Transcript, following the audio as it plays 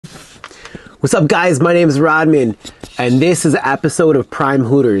What's up, guys? My name is Rodman, and this is an episode of Prime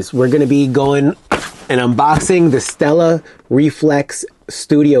Hooters. We're going to be going and unboxing the Stella Reflex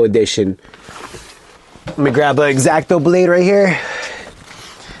Studio Edition. Let me grab an X-Acto blade right here.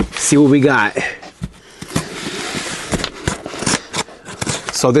 See what we got.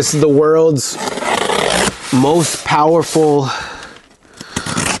 So this is the world's most powerful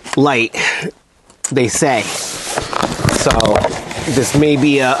light, they say. So this may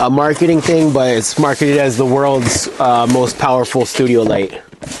be a marketing thing, but it's marketed as the world's most powerful studio light,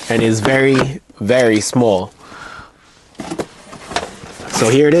 and is very, very small. So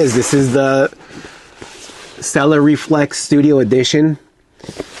here it is. This is the Stella Reflex Studio Edition.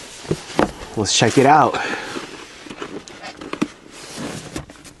 Let's check it out.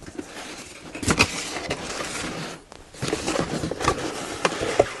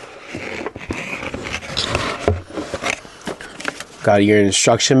 Got your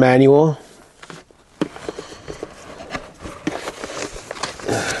instruction manual.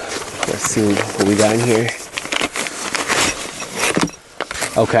 Let's see what we got in here.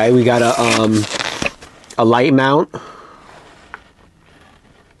 Okay, we got a light mount.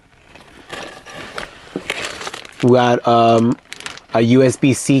 We got a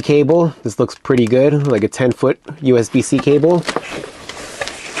USB-C cable. This looks pretty good, like a 10-foot USB-C cable.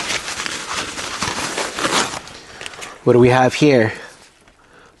 What do we have here?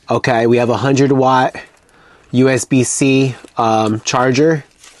 Okay, we have a 100-watt USB-C charger.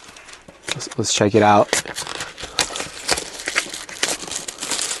 Let's check it out.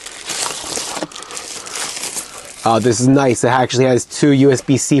 This is nice. It actually has two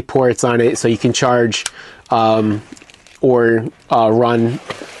USB-C ports on it, so you can charge or run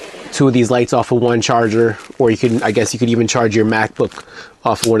two of these lights off of one charger, or you can, I guess you could even charge your MacBook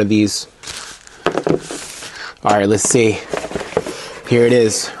off of one of these. All right, let's see. Here it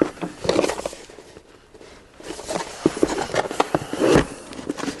is.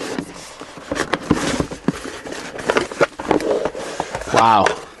 Wow.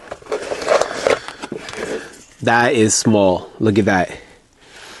 That is small. Look at that.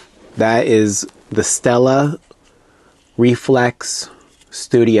 That is the Stella Reflex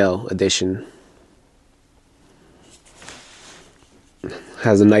Studio Edition.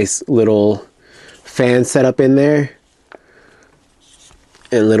 Has a nice little fan set up in there,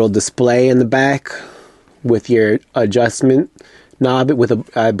 and a little display in the back with your adjustment knob with a,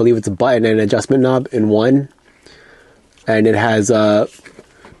 I believe it's a button and an adjustment knob in one, and it has a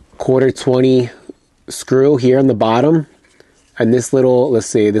 1/4-20 screw here on the bottom, and this little, let's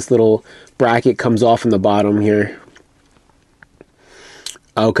see, this little bracket comes off in the bottom here.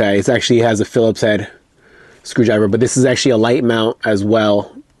 Okay, it actually has a Phillips head screwdriver, but this is actually a light mount as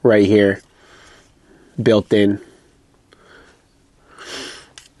well right here, built in.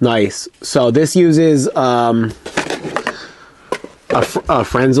 Nice. So this uses a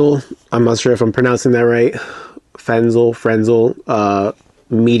Frenzel. I'm not sure if I'm pronouncing that right. Frenzel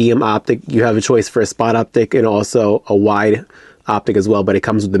medium optic. You have a choice for a spot optic and also a wide optic as well, but it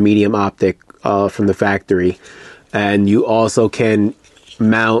comes with the medium optic from the factory. And you also can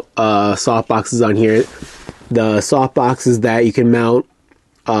mount soft boxes on here. The soft boxes that you can mount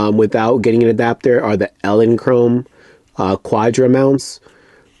without getting an adapter are the Ellen Chrome Quadra mounts.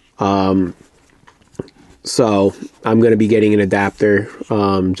 So I'm going to be getting an adapter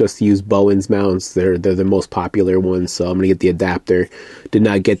just to use Bowen's mounts. They're the most popular ones, so I'm going to get the adapter. Did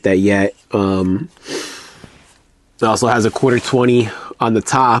not get that yet. It also has a 1/4-20 on the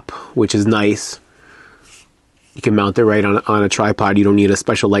top, which is nice. You can mount it right on a tripod. You don't need a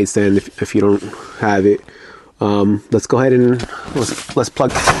special light stand if you don't have it. Let's go ahead and let's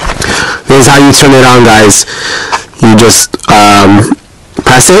plug. This is how you turn it on, guys. You just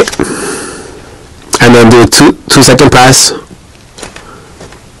press it, and then do a two-second press,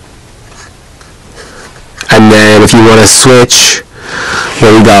 and then if you want to switch,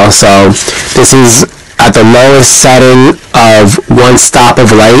 there we go. So this is at the lowest setting of one stop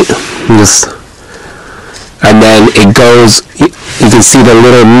of light. And then it goes. You can see the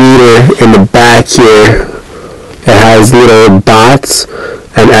little meter in the back here. It has little dots,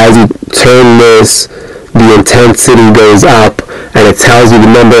 and as you turn this, the intensity goes up, and it tells you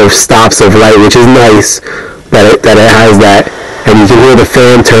the number of stops of light, which is nice that it has that. And you can hear the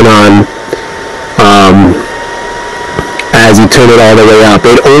fan turn on as you turn it all the way up.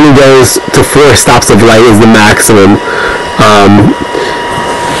 It only goes to 4 stops of light is the maximum,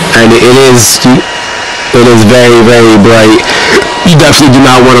 and it is very, very bright. You definitely do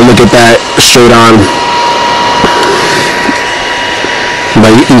not want to look at that straight on.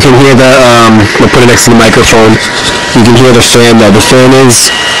 But you can hear the, I'll put it next to the microphone. You can hear the fan though. The fan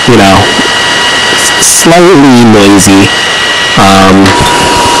is, you know, slightly noisy.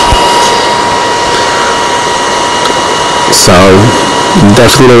 So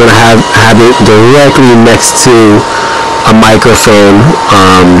definitely don't want to have it directly next to a microphone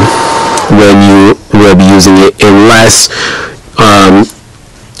when you will be using it, unless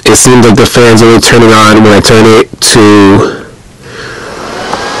it seems like the fan's only turning on when I turn it to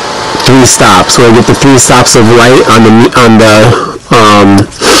 3 stops. So I get the 3 stops of light on the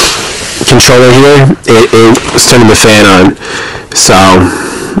controller here. It's turning the fan on. So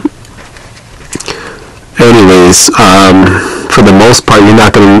anyways, for the most part, you're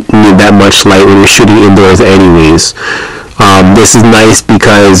not going to need that much light when you're shooting indoors anyways. This is nice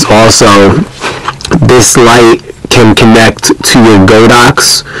because also this light can connect to your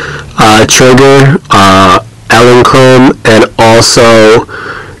Godox trigger, Allen Chrome, and also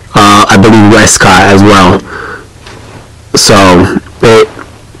I believe Westcott as well. So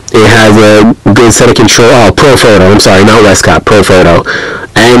it has a good set of control. Oh, Profoto. I'm sorry, not Westcott. Profoto.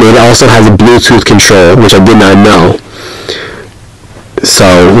 And it also has a Bluetooth control, which I did not know. So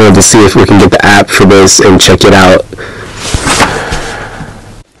we'll have to see if we can get the app for this and check it out.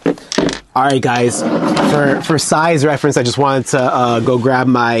 Alright guys, for size reference, I just wanted to go grab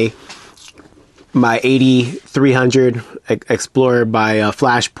my 8300 Explorer by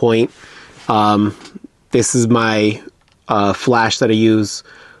Flashpoint. This is my flash that I use.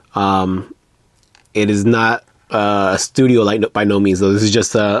 It is not a studio light by no means, though. This is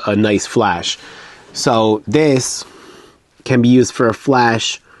just a nice flash. So this can be used for a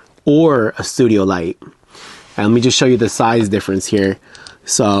flash or a studio light. And let me just show you the size difference here.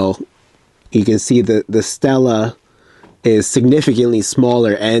 So you can see the Stella is significantly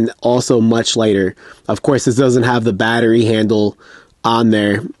smaller and also much lighter. Of course, this doesn't have the battery handle on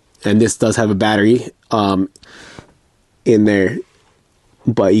there, and this does have a battery in there.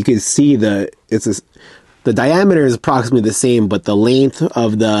 But you can see the diameter is approximately the same, but the length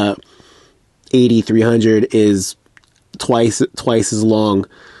of the 8300 is twice as long,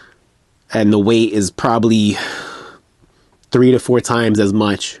 and the weight is probably 3 to 4 times as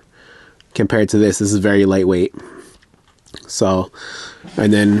much compared to this. This is very lightweight. So,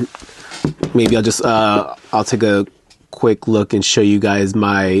 and then maybe I'll just I'll take a quick look and show you guys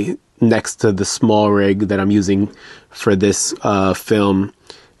my next to the small rig that I'm using for this film.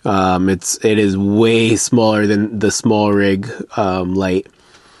 It is way smaller than the small rig light.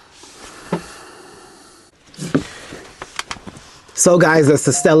 So guys, that's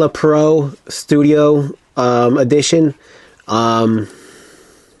the StellaPro Studio edition.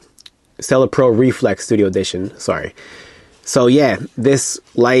 StellaPro Reflex Studio edition, sorry. So yeah, this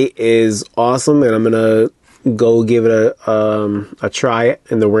light is awesome, and I'm gonna go give it a try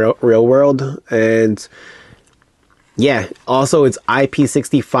in the real world. And yeah, also it's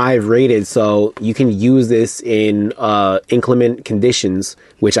IP65 rated, so you can use this in inclement conditions,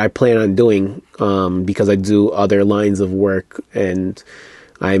 which I plan on doing because I do other lines of work, and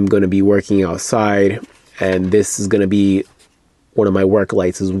I'm going to be working outside, and this is going to be one of my work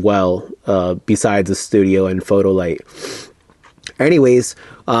lights as well, besides the studio and photo light. Anyways,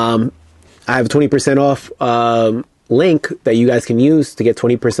 I have a 20% off link that you guys can use to get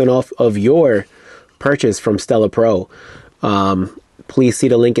 20% off of your purchase from StellaPro. Please see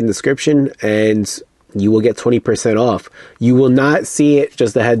the link in the description and you will get 20% off. You will not see it,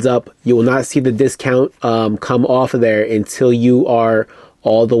 just a heads up, you will not see the discount come off of there until you are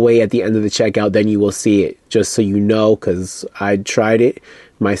all the way at the end of the checkout. Then you will see it, just so you know, because I tried it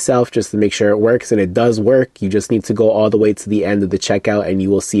myself just to make sure it works, and it does work. You just need to go all the way to the end of the checkout and you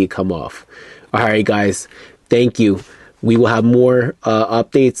will see it come off. Alright guys, thank you. We will have more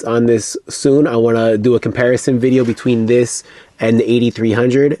updates on this soon. I want to do a comparison video between this and the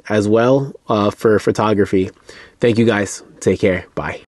 8300 as well for photography. Thank you guys. Take care. Bye.